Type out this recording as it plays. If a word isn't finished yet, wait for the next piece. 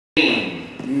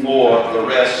for the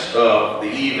rest of the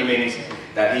evenings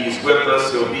that he's with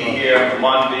us. He'll be here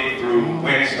Monday through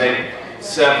Wednesday,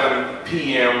 7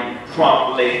 p.m.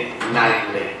 promptly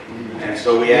nightly. And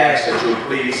so we ask that you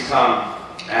please come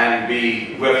and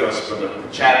be with us. Brother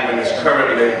Chapman is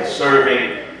currently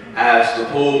serving as the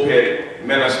pulpit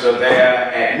minister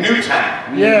there at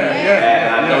Newtown.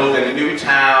 And I know that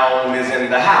Newtown is in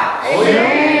the house.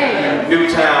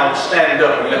 Newtown, stand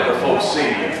up and let the folks see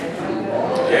you.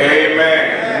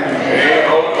 Amen.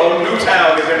 Oh,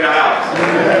 Newtown is in the house.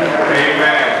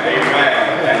 Amen. Amen.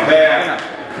 And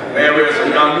there is a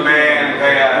young man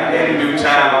there in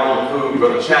Newtown who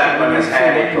Brother Chapman has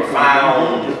had a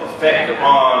profound effect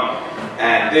upon.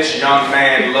 And this young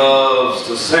man loves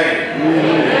to sing.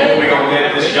 We're going to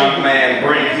let this young man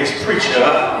bring his preacher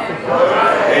up.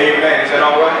 Amen. Is that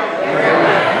all right?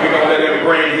 We're going to let him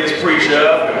bring his preacher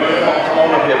up. Come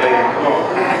on up here, baby. Come on.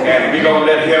 And we're going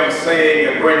to let him sing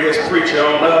and bring his preacher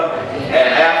on up.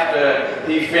 And after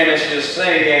he finishes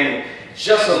singing,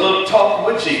 just a little talk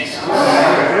with Jesus.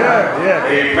 Amen.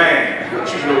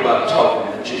 What you know about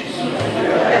talking with Jesus?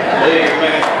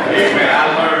 Amen. Amen. I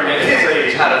learned at his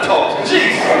age how to talk to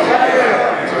Jesus.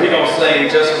 So we're going to sing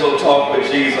just a little talk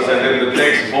with Jesus, and then the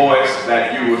next voice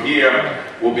that you will hear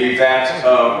will be that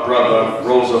of Brother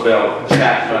Roosevelt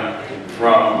Chapman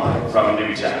from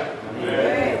Newtown.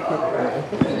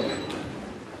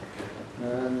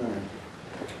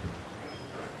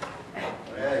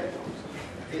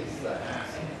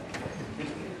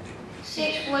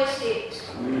 Six boy six.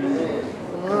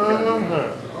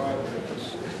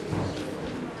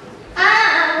 I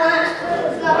once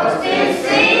was lost in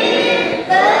sin,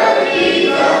 but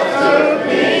Jesus took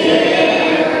me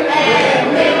in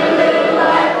and made a little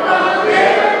life from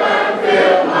heaven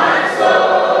fill my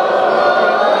soul.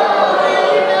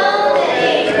 You know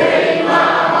they made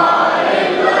my heart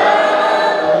in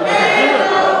love and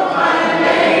wrote my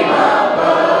name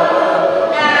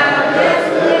above. Now just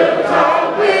a little talk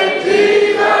with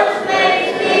Jesus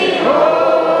makes me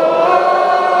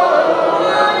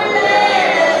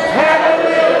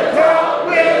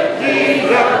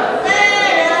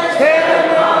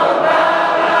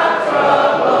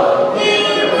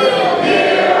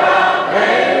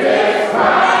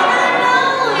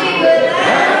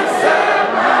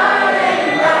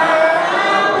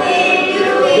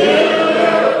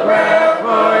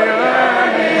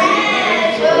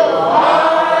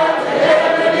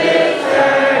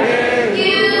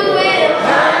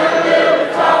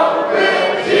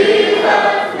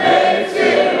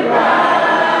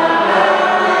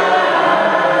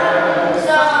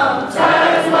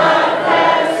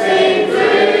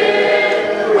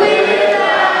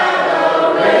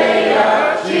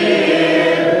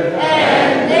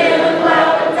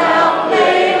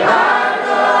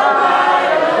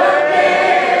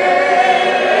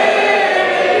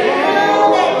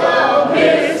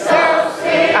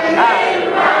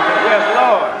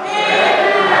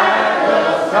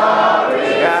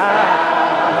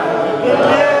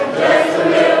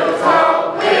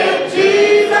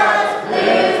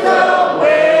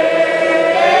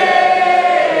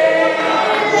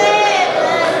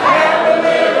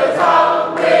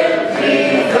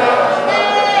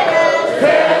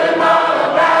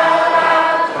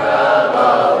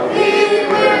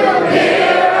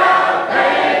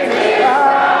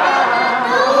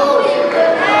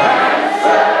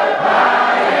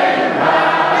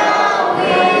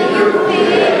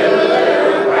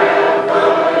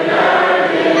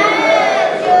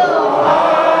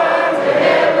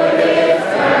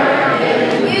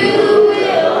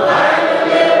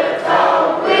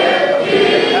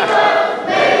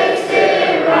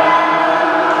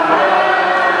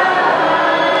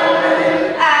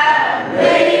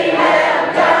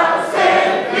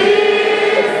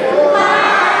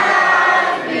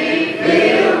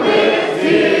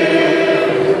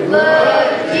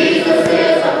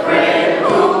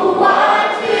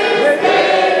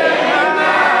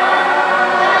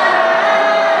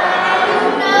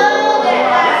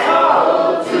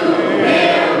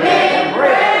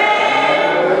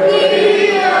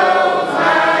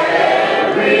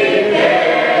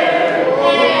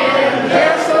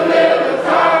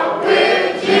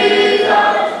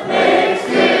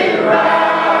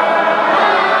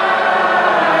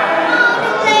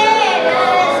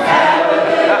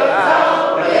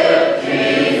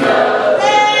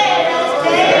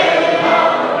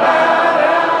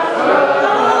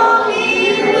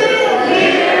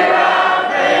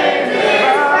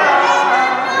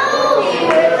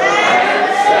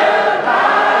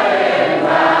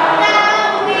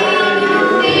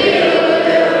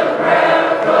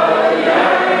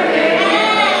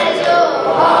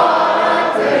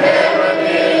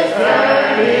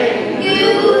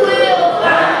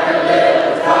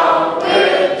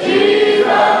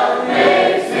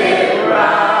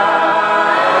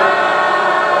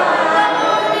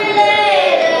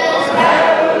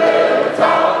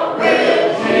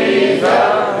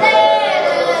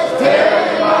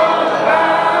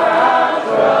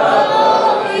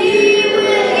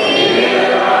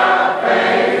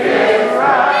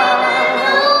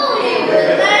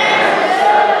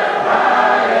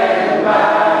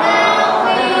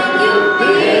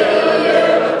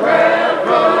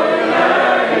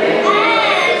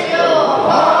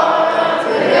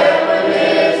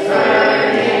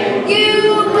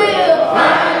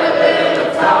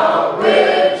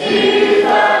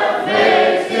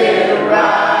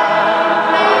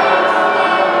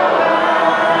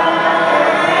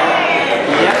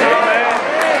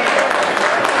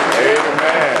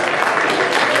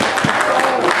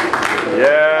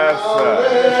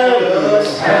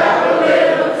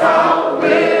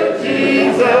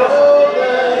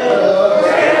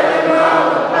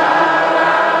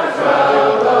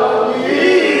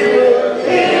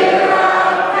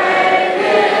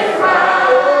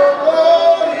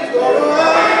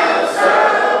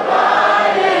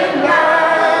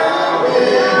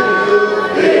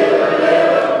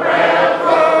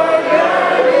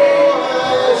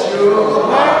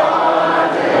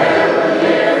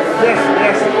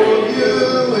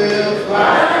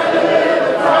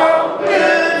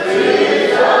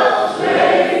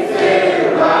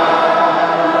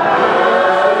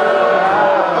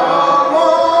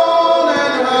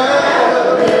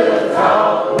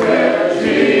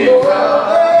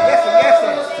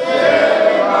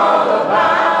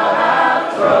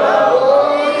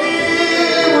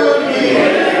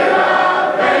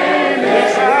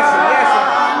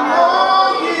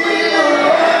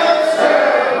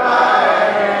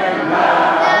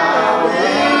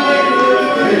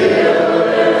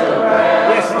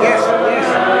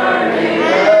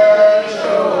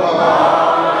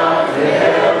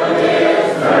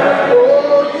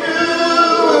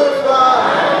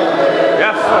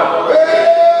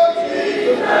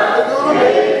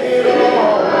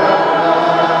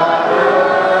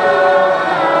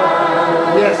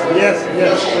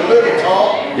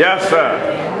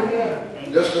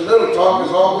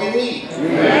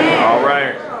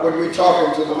when we're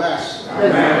talking to the Master.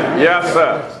 Yes,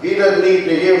 sir. He doesn't need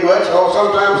to hear much, or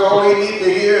sometimes all he needs to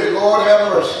hear is, Lord,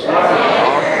 have mercy. All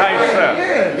right,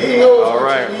 sir. He knows All what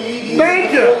right. you need.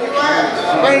 Thank you.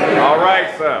 Thank you. All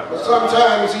right, sir. But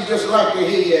sometimes he just like to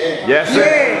hear you ask. Yes,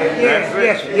 sir.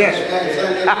 Yes, yes.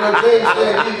 And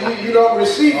James said, you don't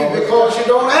receive it because you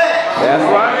don't ask. That's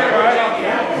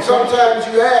right. Sometimes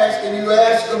you ask and you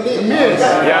ask amiss.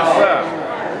 Yes,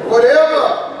 sir.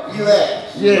 Whatever you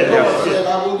ask, the Yes. Lord said,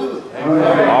 I will do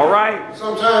it. All right.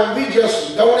 Sometimes we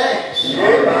just don't ask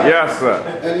Yes,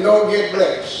 sir. and don't get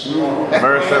blessed.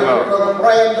 Mercy, Thank Lord. Brother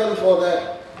Brandon for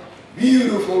that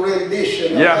beautiful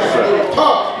rendition Yes, of sir. that little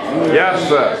talk Yes,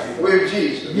 sir. with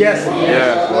Jesus. Yes.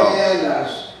 Yes, Lord. Man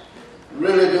is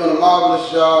really doing a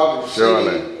marvelous job of Surely.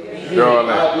 singing. Surely.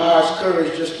 I admire his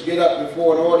courage just to get up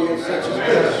before an audience such as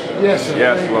this Yes, sir.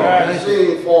 Yes, Lord. and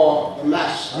sing for the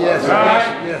Master. Yes,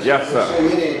 yes. Yes, So sir.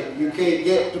 many you can't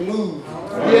get to move.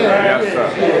 Yes,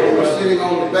 sir. You're sitting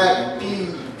on the back pew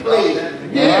playing.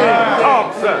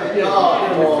 Talk, sir.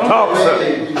 God for Talk, sir.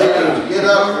 letting you get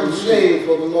up and sing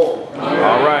for the Lord.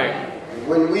 All right.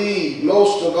 When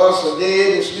most of us are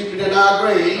dead and sleeping in our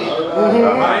grave,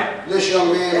 this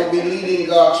young man will be leading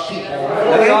God's people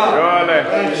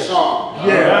Surely. in the song.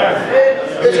 Yeah.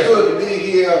 It's good to be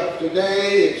here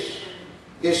today.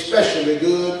 It's especially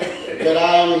good that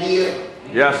I am here.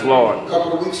 Yes, Lord. A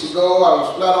couple of weeks ago, I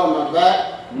was flat on my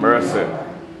back, Mercy.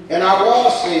 and I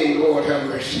was saying, Lord have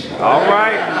mercy. All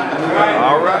right.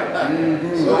 All right.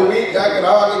 So weak I could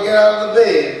hardly get out of the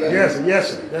bed. But Yes,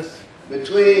 yes, yes.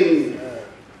 between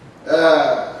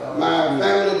my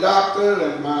family doctor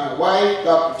and my wife,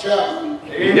 Dr. Chapman,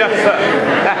 Yes, sir.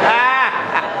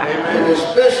 and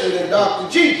especially Dr.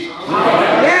 Jesus,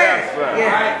 Yes, sir.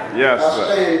 Yes, I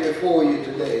sir. stand before you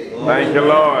today. Thank you,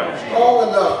 Lord. Strong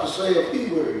enough to say a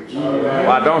few words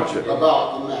Why don't you?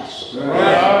 about the Master.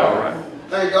 All right.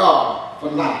 Thank God for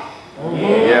life.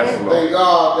 Yes, Lord. Thank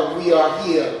God that we are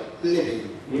here living.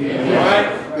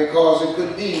 Because it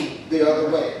could be the other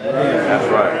way. That's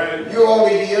right. You're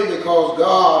only here because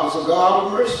God is a God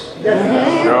of mercy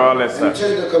Surely, and sir.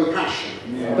 tender compassion.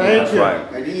 Thank That's you.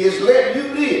 right. And He has let you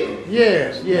live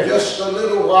Yes, yes. just a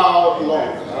little while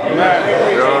longer. When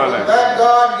Surely. that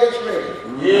God gets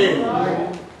ready,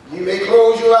 you may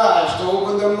close your eyes to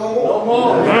open them no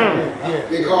more.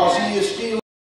 Because He is still